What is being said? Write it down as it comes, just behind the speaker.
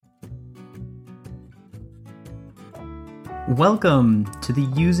Welcome to the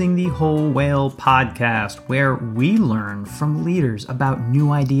Using the Whole Whale podcast, where we learn from leaders about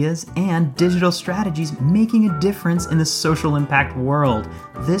new ideas and digital strategies making a difference in the social impact world.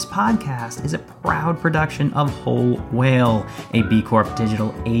 This podcast is a proud production of Whole Whale, a B Corp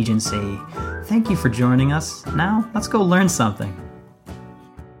digital agency. Thank you for joining us. Now, let's go learn something.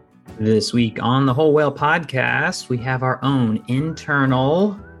 This week on the Whole Whale podcast, we have our own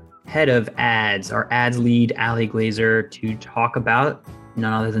internal head of ads, our ads lead, Ali Glazer, to talk about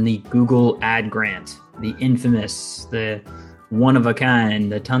none other than the Google Ad Grant, the infamous, the one of a kind,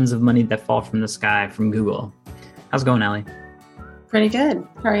 the tons of money that fall from the sky from Google. How's it going, Ali? Pretty good.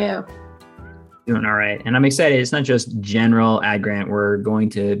 How are you? Doing all right. And I'm excited. It's not just general ad grant. We're going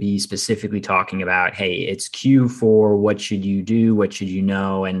to be specifically talking about, hey, it's Q4. What should you do? What should you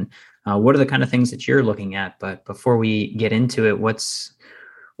know? And what are the kind of things that you're looking at? But before we get into it, what's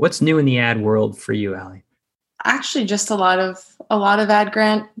new in the ad world for you, Ali? Actually, just a lot of ad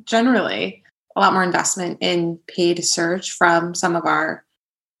grant generally, a lot more investment in paid search from some of our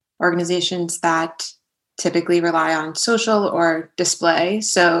organizations that typically rely on social or display.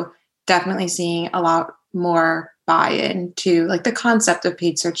 So definitely seeing a lot more buy-in to like the concept of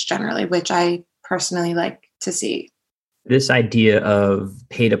paid search generally, which I personally like to see. This idea of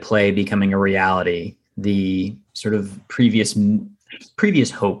pay to play becoming a reality, the sort of previous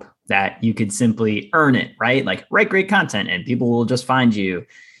hope that you could simply earn it, right? Like write great content and people will just find you,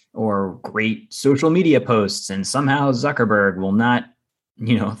 or great social media posts and somehow Zuckerberg will not,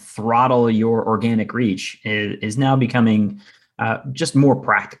 throttle your organic reach is now becoming just more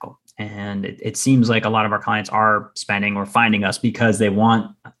practical. And it seems like a lot of our clients are spending or finding us because they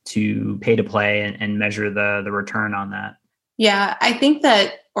want to pay to play and measure the return on that. Yeah, I think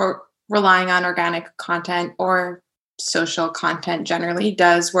that or relying on organic content or social content generally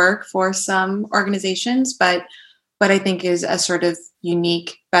does work for some organizations, but what I think is a sort of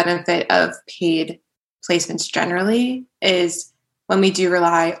unique benefit of paid placements generally is when we do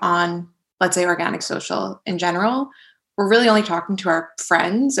rely on, let's say, organic social in general, we're really only talking to our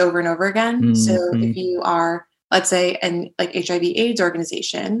friends over and over again. Mm-hmm. So if you are, let's say, an like HIV/AIDS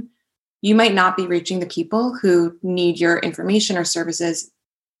organization, you might not be reaching the people who need your information or services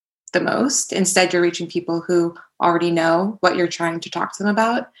the most. Instead, you're reaching people who already know what you're trying to talk to them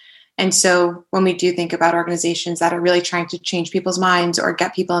about. And so when we do think about organizations that are really trying to change people's minds or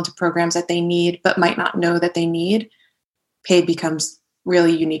get people into programs that they need, but might not know that they need, paid becomes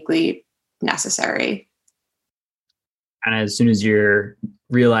really uniquely necessary. And as soon as you're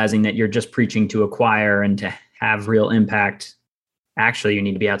realizing that you're just preaching to a choir and to have real impact, actually, you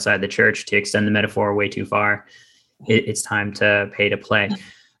need to be outside the church to extend the metaphor way too far. It's time to pay to play.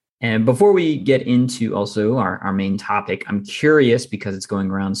 And before we get into also our main topic, I'm curious because it's going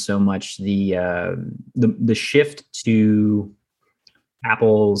around so much, the shift to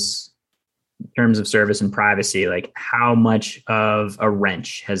Apple's terms of service and privacy. Like, how much of a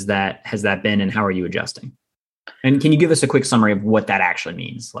wrench has that been, and how are you adjusting? And can you give us a quick summary of what that actually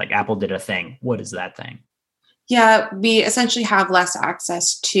means? Like, Apple did a thing. What is that thing? Yeah, we essentially have less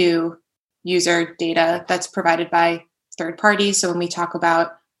access to user data that's provided by third parties. So when we talk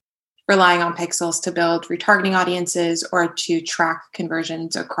about relying on pixels to build retargeting audiences or to track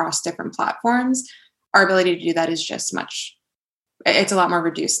conversions across different platforms, our ability to do that is just it's a lot more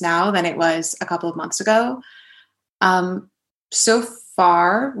reduced now than it was a couple of months ago. So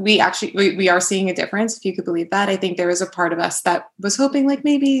far, we are seeing a difference, if you could believe that. I think there was a part of us that was hoping like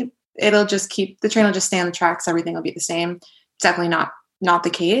maybe it'll just the train will just stay on the tracks, everything will be the same. It's definitely not the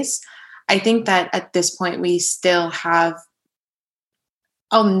case. I think that at this point, we still have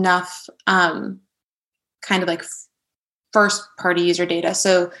enough kind of like first party user data.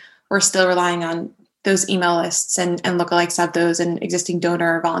 So we're still relying on those email lists and lookalikes of those and existing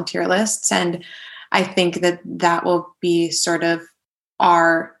donor or volunteer lists. And I think that will be sort of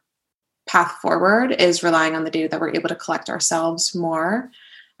our path forward, is relying on the data that we're able to collect ourselves more.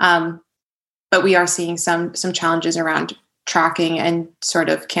 But we are seeing some challenges around tracking and sort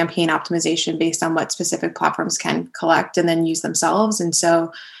of campaign optimization based on what specific platforms can collect and then use themselves. And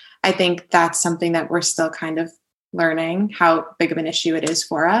so I think that's something that we're still kind of learning how big of an issue it is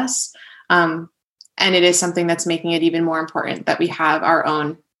for us. And it is something that's making it even more important that we have our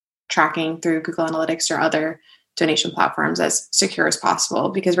own tracking through Google Analytics or other donation platforms as secure as possible,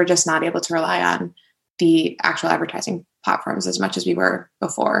 because we're just not able to rely on the actual advertising platforms as much as we were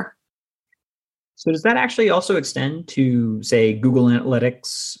before. So does that actually also extend to, say, Google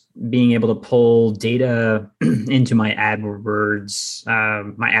Analytics being able to pull data into my AdWords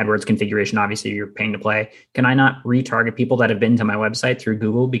configuration? Obviously, you're paying to play. Can I not retarget people that have been to my website through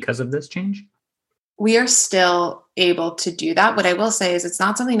Google because of this change? we are still able to do that. What I will say is it's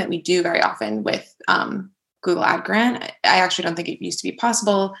not something that we do very often with Google Ad Grant. I actually don't think it used to be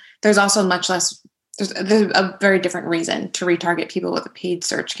possible. There's also much less, there's a very different reason to retarget people with a paid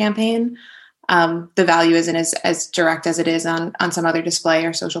search campaign. The value isn't as direct as it is on some other display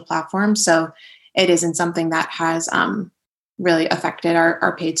or social platforms. So it isn't something that has really affected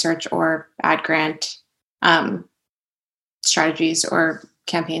our paid search or ad grant strategies or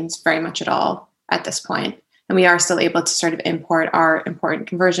campaigns very much at all at this point. And we are still able to sort of import our important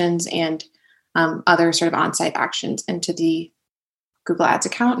conversions and other sort of on-site actions into the Google Ads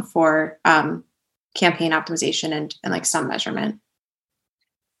account for campaign optimization and like some measurement.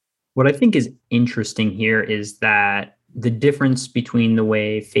 What I think is interesting here is that the difference between the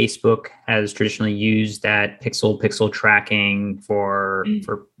way Facebook has traditionally used that pixel tracking for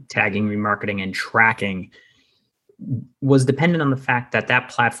tagging, remarketing, and tracking was dependent on the fact that that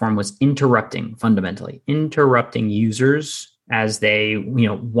platform was interrupting users as they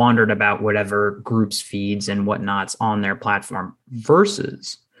wandered about whatever groups, feeds, and whatnots on their platform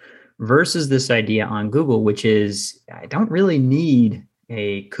versus this idea on Google, which is I don't really need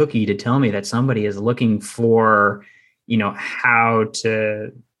a cookie to tell me that somebody is looking for how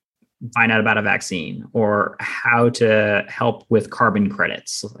to find out about a vaccine or how to help with carbon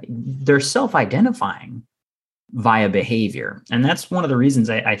credits. They're self-identifying via behavior. And that's one of the reasons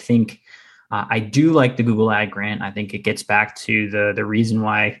I think I do like the Google Ad Grant. I think it gets back to the reason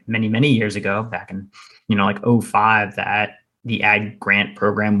why many years ago, back in like 2005, that the Ad Grant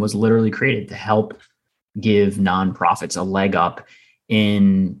program was literally created to help give nonprofits a leg up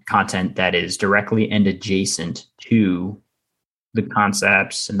in content that is directly and adjacent to the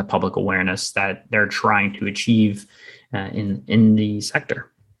concepts and the public awareness that they're trying to achieve in the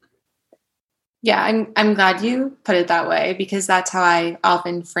sector. Yeah, I'm glad you put it that way because that's how I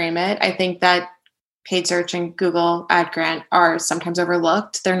often frame it. I think that paid search and Google Ad Grant are sometimes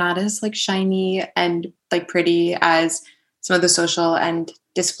overlooked. They're not as like shiny and like pretty as some of the social and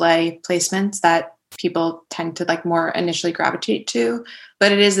display placements that people tend to like more initially gravitate to.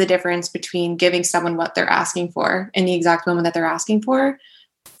 But it is the difference between giving someone what they're asking for in the exact moment that they're asking for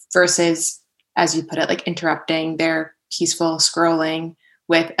versus, as you put it, like interrupting their peaceful scrolling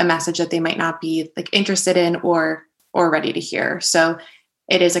with a message that they might not be like interested in or ready to hear. So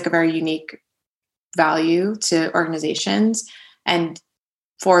it is like a very unique value to organizations. And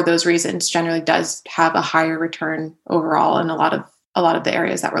for those reasons, generally does have a higher return overall in a lot of the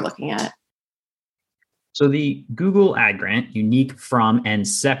areas that we're looking at. So the Google Ad Grant, unique from and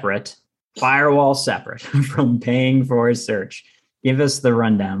separate, firewall separate from paying for a search. Give us the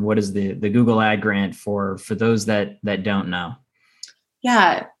rundown. What is the Google Ad Grant for those that don't know?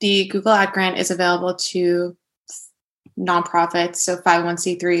 Yeah, the Google Ad Grant is available to nonprofits, so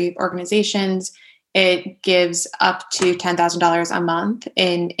 501c3 organizations. It gives up to $10,000 a month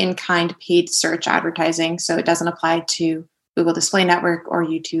in in-kind paid search advertising. So it doesn't apply to Google Display Network or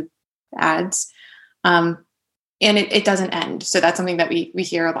YouTube ads. And it doesn't end. So that's something that we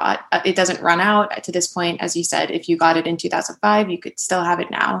hear a lot. It doesn't run out to this point. As you said, if you got it in 2005, you could still have it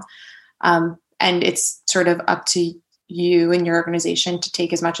now. And it's sort of up to you and your organization to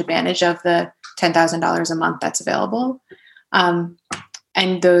take as much advantage of the $10,000 a month that's available.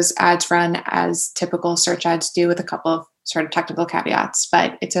 And those ads run as typical search ads do with a couple of sort of technical caveats,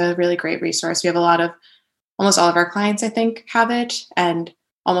 but it's a really great resource. We have almost all of our clients, I think, have it, and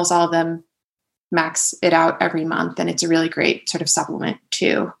almost all of them max it out every month. And it's a really great sort of supplement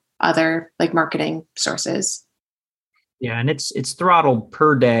to other like marketing sources. Yeah, and it's throttled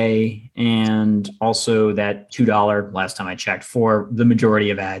per day, and also that $2 last time I checked for the majority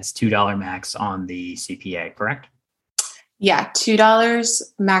of ads, $2 max on the CPA, correct? Yeah, $2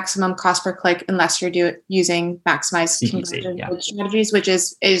 maximum cost per click unless you're using maximized conversion strategies, which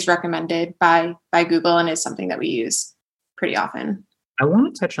is recommended by Google and is something that we use pretty often. I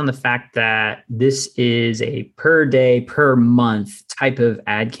want to touch on the fact that this is a per day, per month type of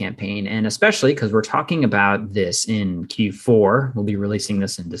ad campaign. And especially because we're talking about this in Q4, we'll be releasing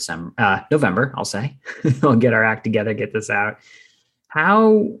this in November, I'll say. I'll get our act together, get this out.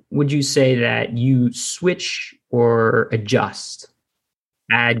 How would you say that you switch or adjust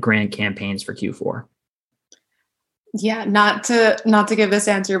ad grant campaigns for Q4? Yeah, not to give this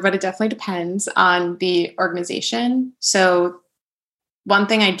answer, but it definitely depends on the organization. So one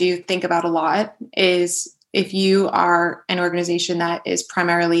thing I do think about a lot is if you are an organization that is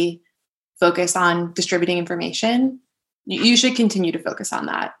primarily focused on distributing information, you should continue to focus on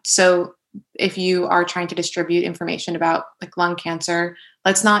that. So if you are trying to distribute information about like lung cancer,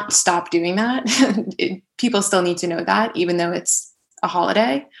 let's not stop doing that. People still need to know that, even though it's a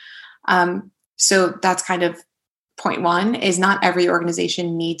holiday. So that's kind of point one, is not every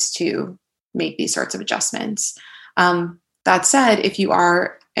organization needs to make these sorts of adjustments. That said, if you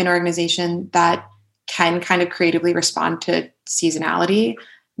are an organization that can kind of creatively respond to seasonality,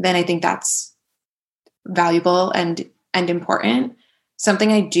 then I think that's valuable and important.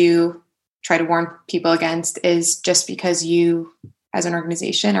 Something I do try to warn people against is, just because you as an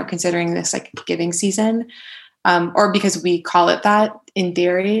organization are considering this like giving season, or because we call it that in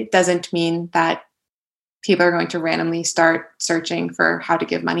theory, doesn't mean that people are going to randomly start searching for how to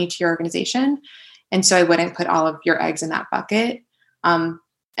give money to your organization. And so I wouldn't put all of your eggs in that bucket. And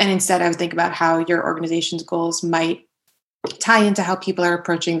instead I would think about how your organization's goals might tie into how people are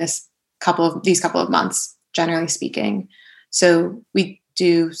approaching these couple of months, generally speaking. So we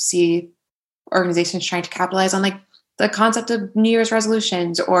do see organizations trying to capitalize on like the concept of New Year's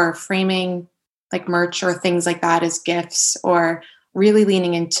resolutions, or framing like merch or things like that as gifts, or really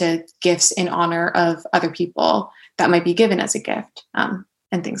leaning into gifts in honor of other people that might be given as a gift, and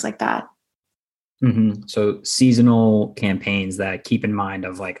things like that. Mm-hmm. So seasonal campaigns that keep in mind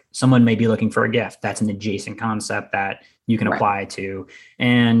of like someone may be looking for a gift. That's an adjacent concept that you can apply to.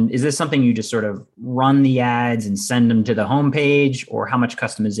 And is this something you just sort of run the ads and send them to the homepage, or how much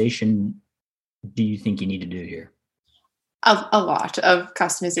customization do you think you need to do here? A lot of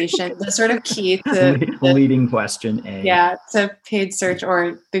customization. The sort of key to leading question A. Yeah, to paid search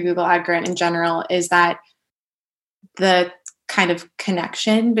or the Google Ad Grant in general is that the kind of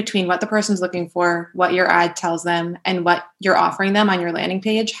connection between what the person's looking for, what your ad tells them, and what you're offering them on your landing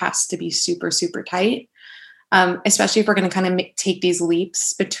page has to be super, super tight. Especially if we're going to kind of take these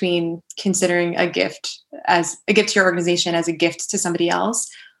leaps between considering a gift to your organization as a gift to somebody else.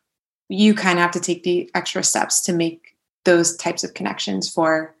 You kind of have to take the extra steps to make those types of connections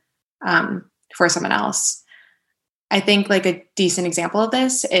for someone else. I think like a decent example of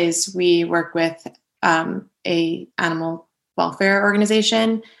this is we work with a animal welfare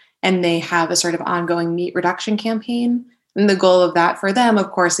organization, and they have a sort of ongoing meat reduction campaign. And the goal of that for them,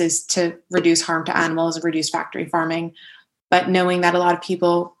 of course, is to reduce harm to animals and reduce factory farming. But knowing that a lot of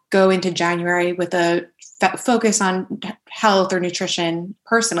people go into January with a focus on health or nutrition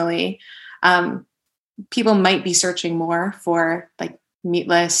personally, people might be searching more for like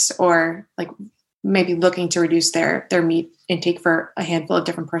meatless, or like maybe looking to reduce their meat intake for a handful of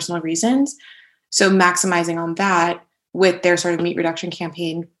different personal reasons. So maximizing on that with their sort of meat reduction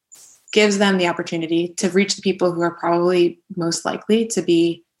campaign gives them the opportunity to reach the people who are probably most likely to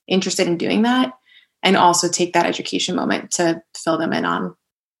be interested in doing that, and also take that education moment to fill them in on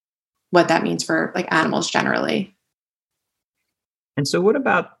what that means for like animals generally. And so what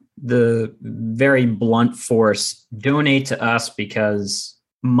about the very blunt force, donate to us because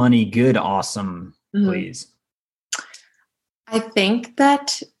money good, awesome, please? I think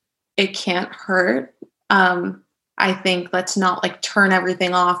that it can't hurt. I think let's not like turn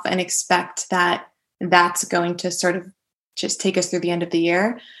everything off and expect that that's going to sort of just take us through the end of the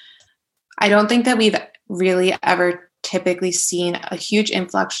year. I don't think that we've really ever typically seen a huge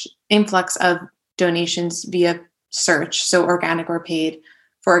influx of donations via search, so organic or paid,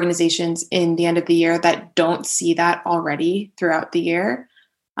 for organizations in the end of the year that don't see that already throughout the year.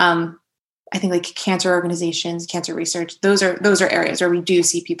 I think like cancer organizations, cancer research, those are areas where we do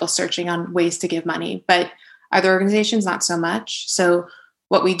see people searching on ways to give money, but other organizations, not so much. So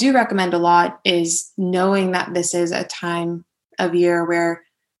what we do recommend a lot is knowing that this is a time of year where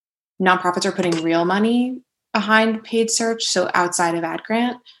nonprofits are putting real money behind paid search. So outside of Ad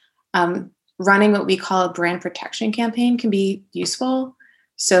Grant, running what we call a brand protection campaign can be useful.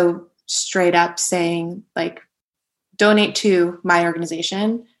 So straight up saying like, donate to my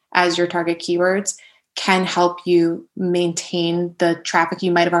organization as your target keywords can help you maintain the traffic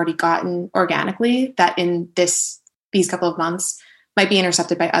you might have already gotten organically that in these couple of months might be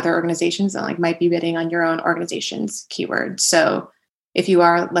intercepted by other organizations that like might be bidding on your own organization's keywords. So if you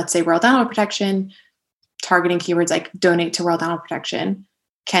are, let's say, World Animal Protection, targeting keywords like donate to World Animal Protection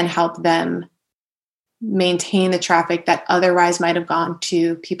can help them maintain the traffic that otherwise might have gone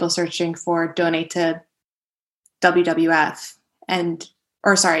to people searching for donate to WWF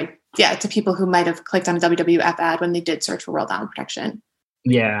to people who might have clicked on a WWF ad when they did search for World Animal Protection.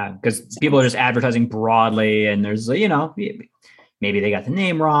 Yeah, because people are just advertising broadly, and there's, maybe they got the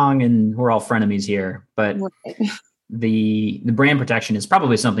name wrong, and we're all frenemies here. But right. The brand protection is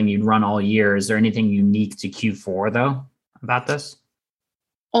probably something you'd run all year. Is there anything unique to Q4 though about this?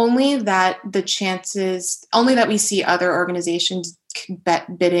 Only that we see other organizations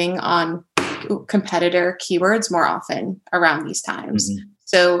bidding on competitor keywords more often around these times. Mm-hmm.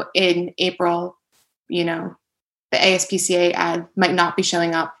 So in April, the ASPCA ad might not be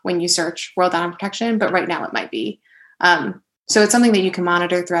showing up when you search World Animal Protection, but right now it might be. So it's something that you can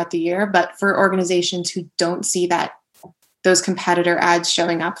monitor throughout the year. But for organizations who don't see those competitor ads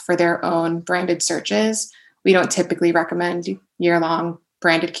showing up for their own branded searches, we don't typically recommend year-long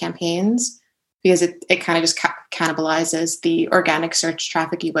branded campaigns because it kind of just cannibalizes the organic search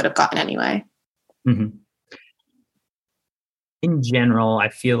traffic you would have gotten anyway. Mm-hmm. In general, I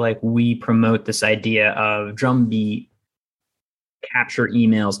feel like we promote this idea of drumbeat, capture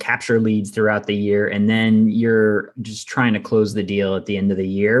emails, capture leads throughout the year, and then you're just trying to close the deal at the end of the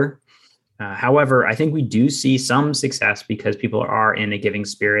year. However, I think we do see some success because people are in a giving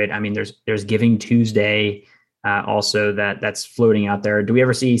spirit. I mean, there's Giving Tuesday also that's floating out there. Do we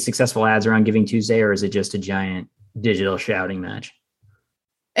ever see successful ads around Giving Tuesday, or is it just a giant digital shouting match?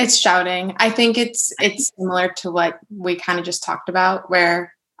 It's shouting. I think it's similar to what we kind of just talked about,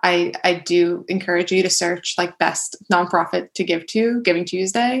 where I do encourage you to search like best nonprofit to give to, Giving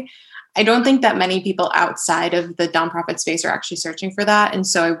Tuesday. I don't think that many people outside of the nonprofit space are actually searching for that. And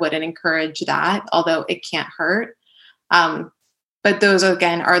so I wouldn't encourage that, although it can't hurt. But those,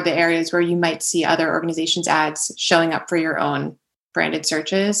 again, are the areas where you might see other organizations' ads showing up for your own branded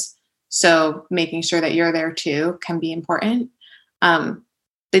searches. So making sure that you're there too can be important.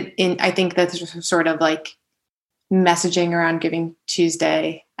 I think that's sort of like messaging around Giving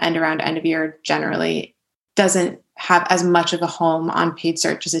Tuesday and around end of year generally doesn't have as much of a home on paid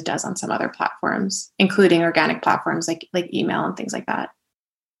search as it does on some other platforms, including organic platforms like email and things like that.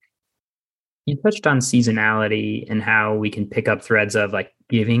 You touched on seasonality and how we can pick up threads of like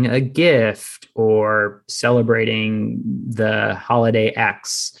giving a gift or celebrating the holiday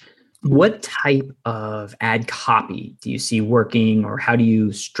X. What type of ad copy do you see working, or how do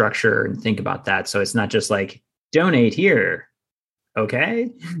you structure and think about that? So it's not just like donate here.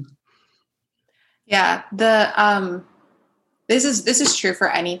 Okay. Yeah. This is true for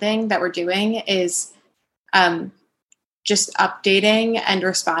anything that we're doing is, just updating and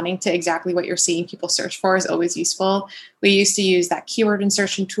responding to exactly what you're seeing people search for is always useful. We used to use that keyword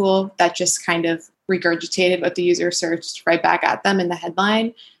insertion tool that just kind of regurgitated what the user searched right back at them in the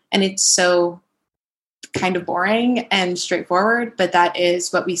headline. And it's so kind of boring and straightforward, but that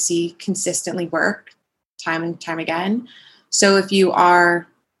is what we see consistently work time and time again. So if you are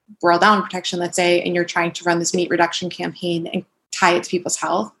World Animal Protection, let's say, and you're trying to run this meat reduction campaign and tie it to people's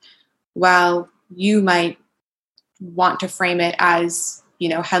health, while you might want to frame it as,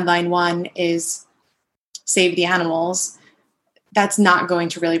 headline one is save the animals, that's not going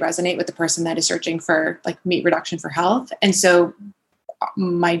to really resonate with the person that is searching for like meat reduction for health. And so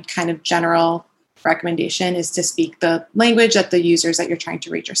my kind of general recommendation is to speak the language that the users that you're trying to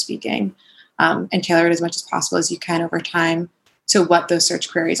reach are speaking, and tailor it as much as possible as you can over time to what those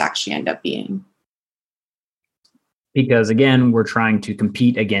search queries actually end up being. Because again, we're trying to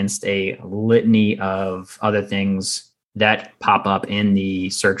compete against a litany of other things that pop up in the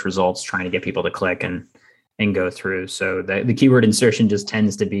search results, trying to get people to click and go through. So the keyword insertion just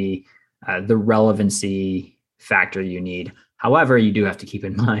tends to be the relevancy factor you need. However, you do have to keep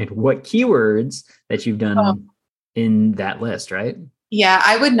in mind what keywords that you've done in that list, right? Yeah,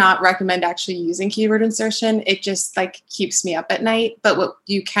 I would not recommend actually using keyword insertion. It just like keeps me up at night. But what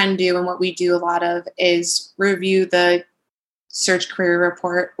you can do and what we do a lot of is review the search query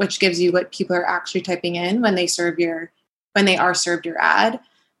report, which gives you what people are actually typing in when they are served your ad,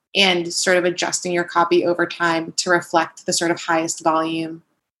 and sort of adjusting your copy over time to reflect the sort of highest volume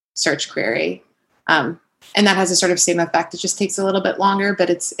search query. And that has a sort of same effect. It just takes a little bit longer, but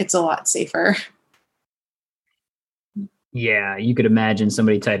it's a lot safer. Yeah, you could imagine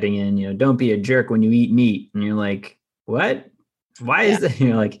somebody typing in, don't be a jerk when you eat meat. And you're like, what? Why is that?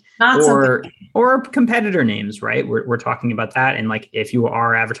 Like, or competitor names, right? We're talking about that. And like, if you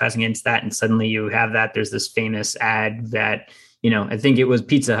are advertising against that and suddenly you have that, there's this famous ad that, I think it was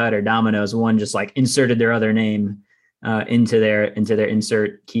Pizza Hut or Domino's, one just like inserted their other name into their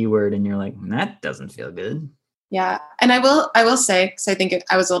insert keyword. And you're like, that doesn't feel good. Yeah. And I will say, because I think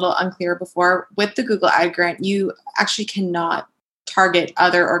I was a little unclear before, with the Google Ad Grant, you actually cannot target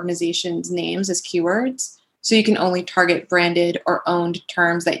other organizations' names as keywords. So you can only target branded or owned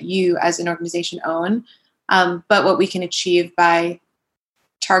terms that you as an organization own. But what we can achieve by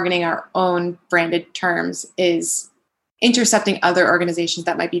targeting our own branded terms is intercepting other organizations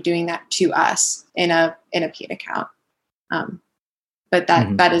that might be doing that to us in a paid account. But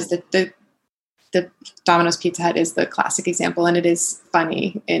that is the Domino's Pizza Hut is the classic example, and it is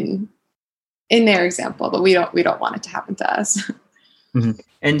funny in their example, but we don't want it to happen to us. Mm-hmm.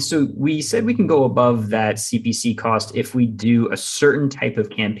 And so we said we can go above that CPC cost if we do a certain type of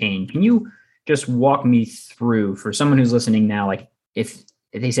campaign. Can you just walk me through, for someone who's listening now, like if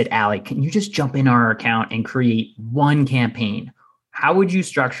they said, Allie, can you just jump in our account and create one campaign? How would you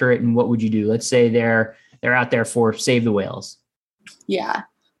structure it and what would you do? Let's say they're out there for Save the Whales. Yeah.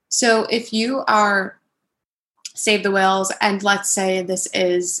 So if you are Save the Whales, and let's say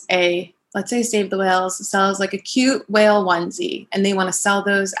Save the Whales sells like a cute whale onesie, and they want to sell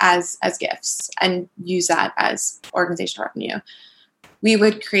those as gifts and use that as organizational revenue. We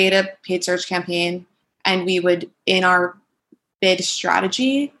would create a paid search campaign, and we would, in our bid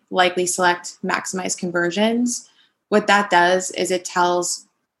strategy, likely select maximize conversions. What that does is it tells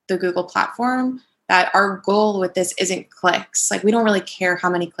the Google platform that our goal with this isn't clicks. Like, we don't really care how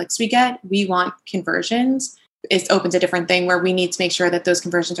many clicks we get. We want conversions. It opens a different thing where we need to make sure that those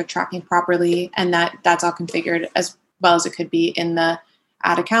conversions are tracking properly and that that's all configured as well as it could be in the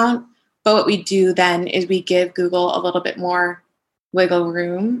ad account. But what we do then is we give Google a little bit more wiggle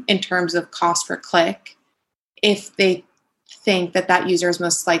room in terms of cost per click if they think that user is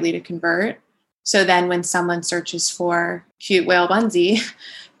most likely to convert. So then when someone searches for cute whale onesie,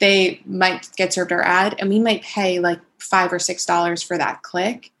 they might get served our ad, and we might pay like $5 or $6 for that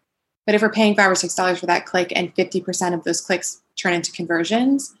click. But if we're paying $5 or $6 for that click and 50% of those clicks turn into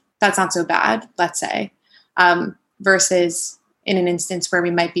conversions, that's not so bad, let's say, versus in an instance where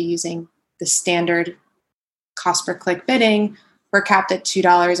we might be using the standard cost per click bidding, we're capped at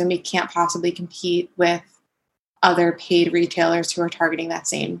 $2 and we can't possibly compete with other paid retailers who are targeting that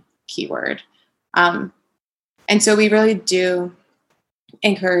same keyword. And so we really do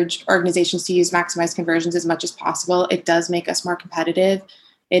encourage organizations to use maximize conversions as much as possible. It does make us more competitive.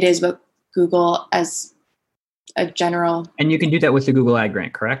 It is what Google as a general. And you can do that with the Google Ad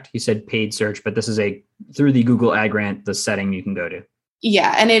Grant, correct? You said paid search, but this is through the Google Ad Grant, the setting you can go to.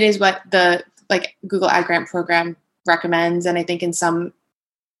 Yeah. And it is what the Google Ad Grant program recommends. And I think in some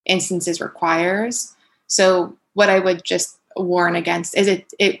instances requires. So what I would just warn against is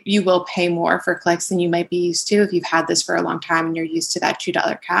you will pay more for clicks than you might be used to if you've had this for a long time and you're used to that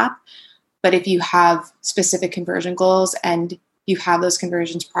 $2 cap. But if you have specific conversion goals and you have those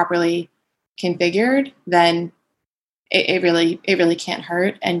conversions properly configured, then it really can't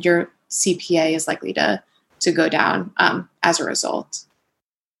hurt, and your CPA is likely to go down as a result.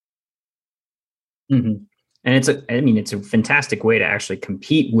 Mm-hmm. And it's a fantastic way to actually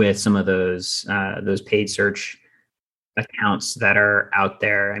compete with some of those paid search accounts that are out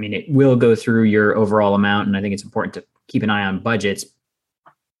there. I mean, it will go through your overall amount, and I think it's important to keep an eye on budgets,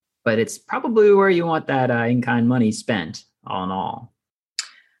 but it's probably where you want that in-kind money spent, all in all.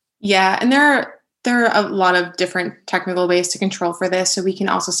 Yeah, and there are a lot of different technical ways to control for this. So we can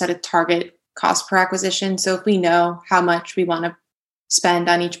also set a target cost per acquisition. So if we know how much we want to spend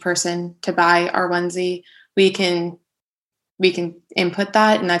on each person to buy our onesie, we can input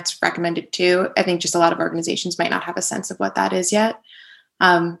that, and that's recommended too. I think just a lot of organizations might not have a sense of what that is yet.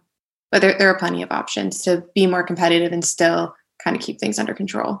 But there are plenty of options to be more competitive and still kind of keep things under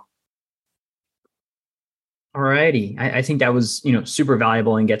control. All righty. I think that was, super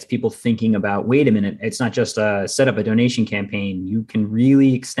valuable and gets people thinking about, wait a minute, it's not just set up a donation campaign. You can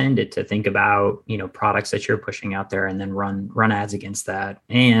really extend it to think about, products that you're pushing out there and then run ads against that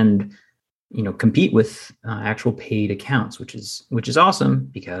and, compete with actual paid accounts, which is awesome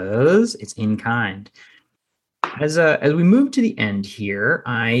because it's in kind. As we move to the end here,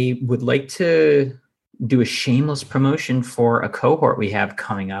 I would like to do a shameless promotion for a cohort we have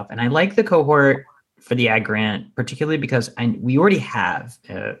coming up. And I like the cohort for the Ad Grant, particularly because we already have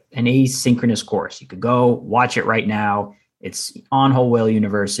an asynchronous course. You could go watch it right now. It's on Whole Whale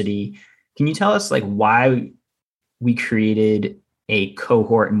University. Can you tell us why we created a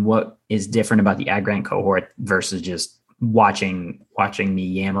cohort and what is different about the Ad Grant cohort versus just watching me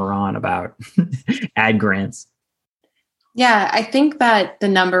yammer on about ad grants? Yeah, I think that the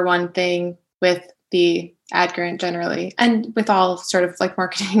number one thing with the Ad Grant generally, and with all sort of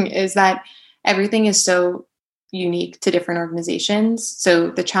marketing, is that everything is so unique to different organizations. So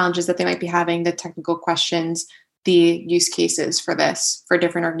the challenges that they might be having, the technical questions, the use cases for this for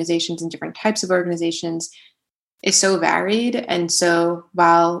different organizations and different types of organizations is so varied. And so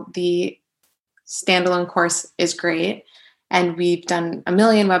while the standalone course is great, and we've done a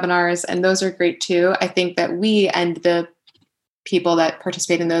million webinars, and those are great too, I think that we and the people that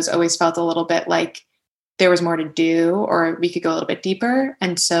participate in those always felt a little bit like there was more to do, or we could go a little bit deeper.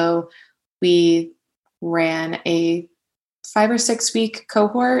 And so we ran a 5 or 6 week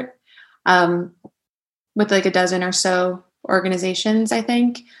cohort with a dozen or so organizations, I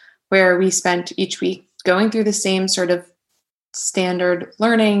think, where we spent each week going through the same sort of standard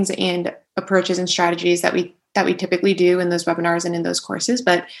learnings and approaches and strategies that we typically do in those webinars and in those courses,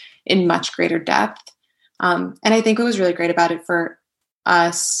 but in much greater depth. And I think what was really great about it for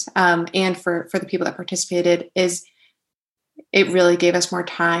us and for the people that participated is it really gave us more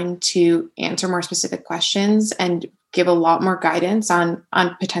time to answer more specific questions and give a lot more guidance on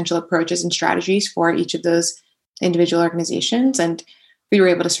potential approaches and strategies for each of those individual organizations. And we were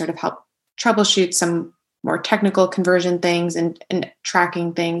able to sort of help troubleshoot some more technical conversion things and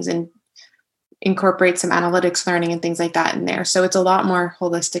tracking things and incorporate some analytics learning and things like that in there. So it's a lot more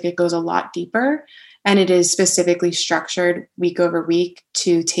holistic. It goes a lot deeper. And it is specifically structured week over week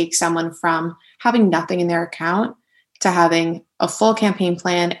to take someone from having nothing in their account to having a full campaign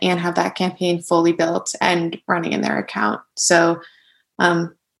plan and have that campaign fully built and running in their account. So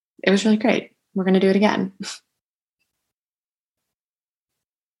it was really great. We're going to do it again.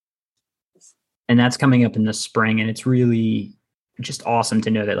 And that's coming up in the spring. And it's really just awesome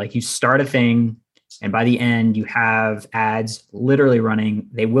to know that like you start a thing and by the end you have ads literally running.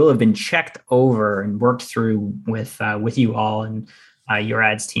 They will have been checked over and worked through with you all and your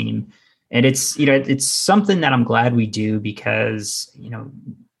ads team. And it's, it's something that I'm glad we do because,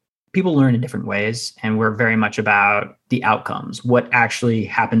 people learn in different ways and we're very much about the outcomes, what actually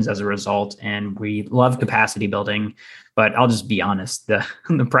happens as a result. And we love capacity building, but I'll just be honest, the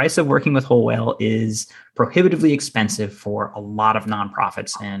price of working with Whole Whale is prohibitively expensive for a lot of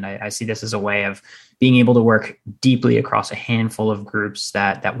nonprofits. And I see this as a way of being able to work deeply across a handful of groups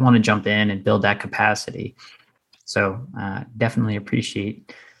that want to jump in and build that capacity. So definitely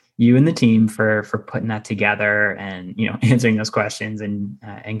appreciate you and the team for putting that together and, answering those questions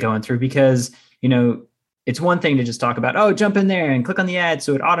and going through, because, it's one thing to just talk about, oh, jump in there and click on the ad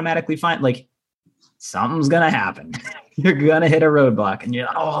so it automatically finds, like, something's going to happen. You're going to hit a roadblock and you're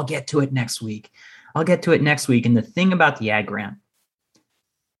like, oh, I'll get to it next week. And the thing about the ad grant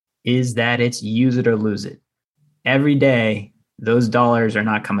is that it's use it or lose it. Every day, those dollars are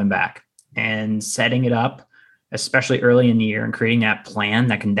not coming back, and setting it up, especially early in the year, and creating that plan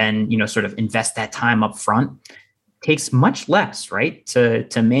that can then, sort of invest that time up front takes much less, right?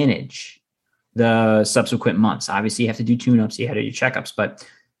 To manage the subsequent months. Obviously you have to do tune-ups, you have to do checkups, but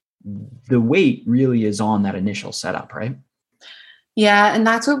the weight really is on that initial setup, right? Yeah. And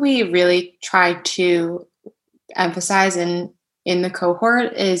that's what we really try to emphasize in the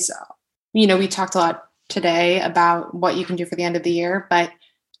cohort is, we talked a lot today about what you can do for the end of the year, but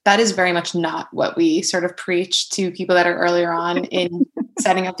that is very much not what we sort of preach to people that are earlier on in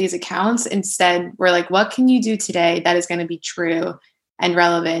setting up these accounts. Instead, we're like, what can you do today that is going to be true and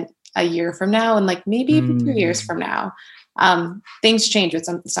relevant a year from now? And like maybe even 2 years from now. Things change, but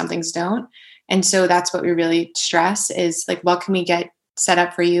some things don't. And so that's what we really stress is like, what can we get set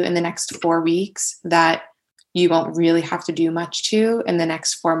up for you in the next 4 weeks that you won't really have to do much to in the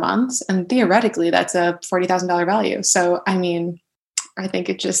next 4 months? And theoretically, that's a $40,000 value. So, I think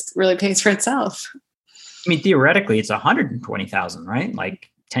it just really pays for itself. Theoretically, it's 120,000, right? Like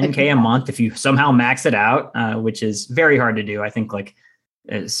 10K a month if you somehow max it out, which is very hard to do. I think like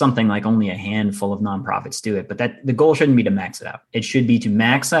something like only a handful of nonprofits do it, but that the goal shouldn't be to max it out. It should be to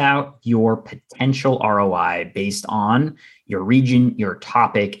max out your potential ROI based on your region, your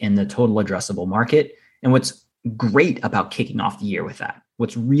topic, and the total addressable market. And what's great about kicking off the year with that,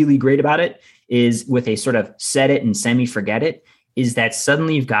 what's really great about it is with a sort of set it and semi forget it, is that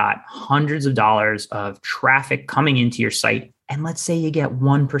suddenly you've got hundreds of dollars of traffic coming into your site. And let's say you get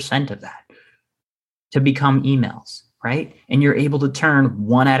 1% of that to become emails, right? And you're able to turn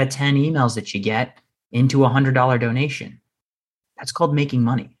 1 out of 10 emails that you get into a $100 donation. That's called making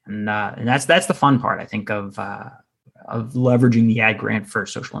money. And that's the fun part, I think, of leveraging the ad grant for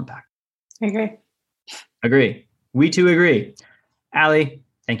social impact. I Agree. We too agree. Allie,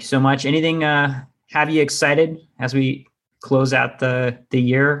 thank you so much. Anything have you excited as we close out the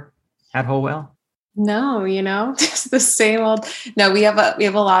year at Whole Whale? No, just the same old. No, we have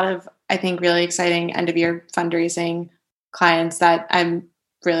a lot of, I think, really exciting end of year fundraising clients that I'm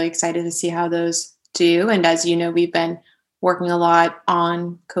really excited to see how those do. And as you know, we've been working a lot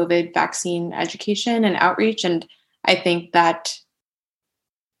on COVID vaccine education and outreach. And I think that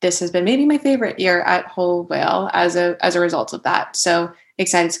this has been maybe my favorite year at Whole Whale as a result of that. So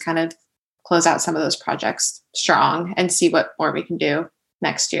excited to kind of close out some of those projects strong and see what more we can do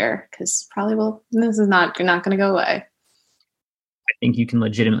next year, because this is not going to go away. I think you can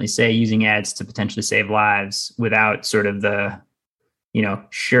legitimately say using ads to potentially save lives without sort of the,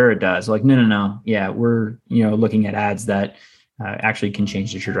 sure it does. Like, no. Yeah, we're, looking at ads that actually can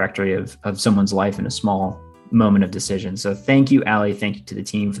change the trajectory of someone's life in a small moment of decision. So thank you, Allie. Thank you to the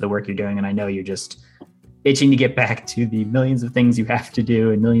team for the work you're doing. And I know you're just itching to get back to the millions of things you have to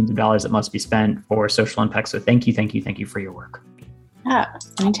do and millions of dollars that must be spent for social impact. So thank you for your work. Yeah,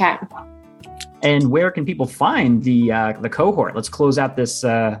 anytime. And where can people find the cohort? Let's close out this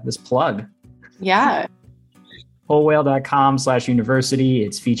plug. Yeah. wholewhale.com/university.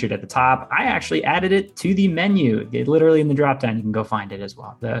 It's featured at the top. I actually added it to the menu. Literally in the dropdown, you can go find it as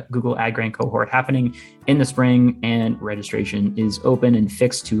well. The Google Ad Grant cohort happening in the spring, and registration is open and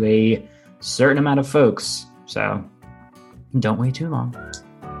fixed to a certain amount of folks. So don't wait too long.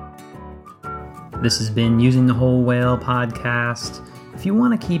 This has been Using the Whole Whale podcast. If you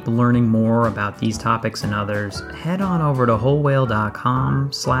want to keep learning more about these topics and others, head on over to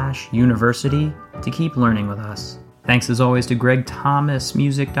wholewhale.com/university to keep learning with us. Thanks as always to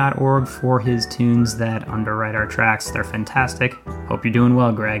GregThomasMusic.org for his tunes that underwrite our tracks. They're fantastic. Hope you're doing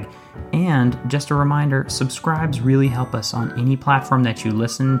well, Greg. And just a reminder, subscribes really help us on any platform that you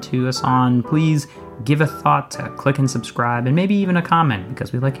listen to us on. Please give a thought to click and subscribe, and maybe even a comment,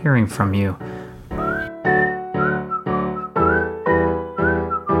 because we like hearing from you.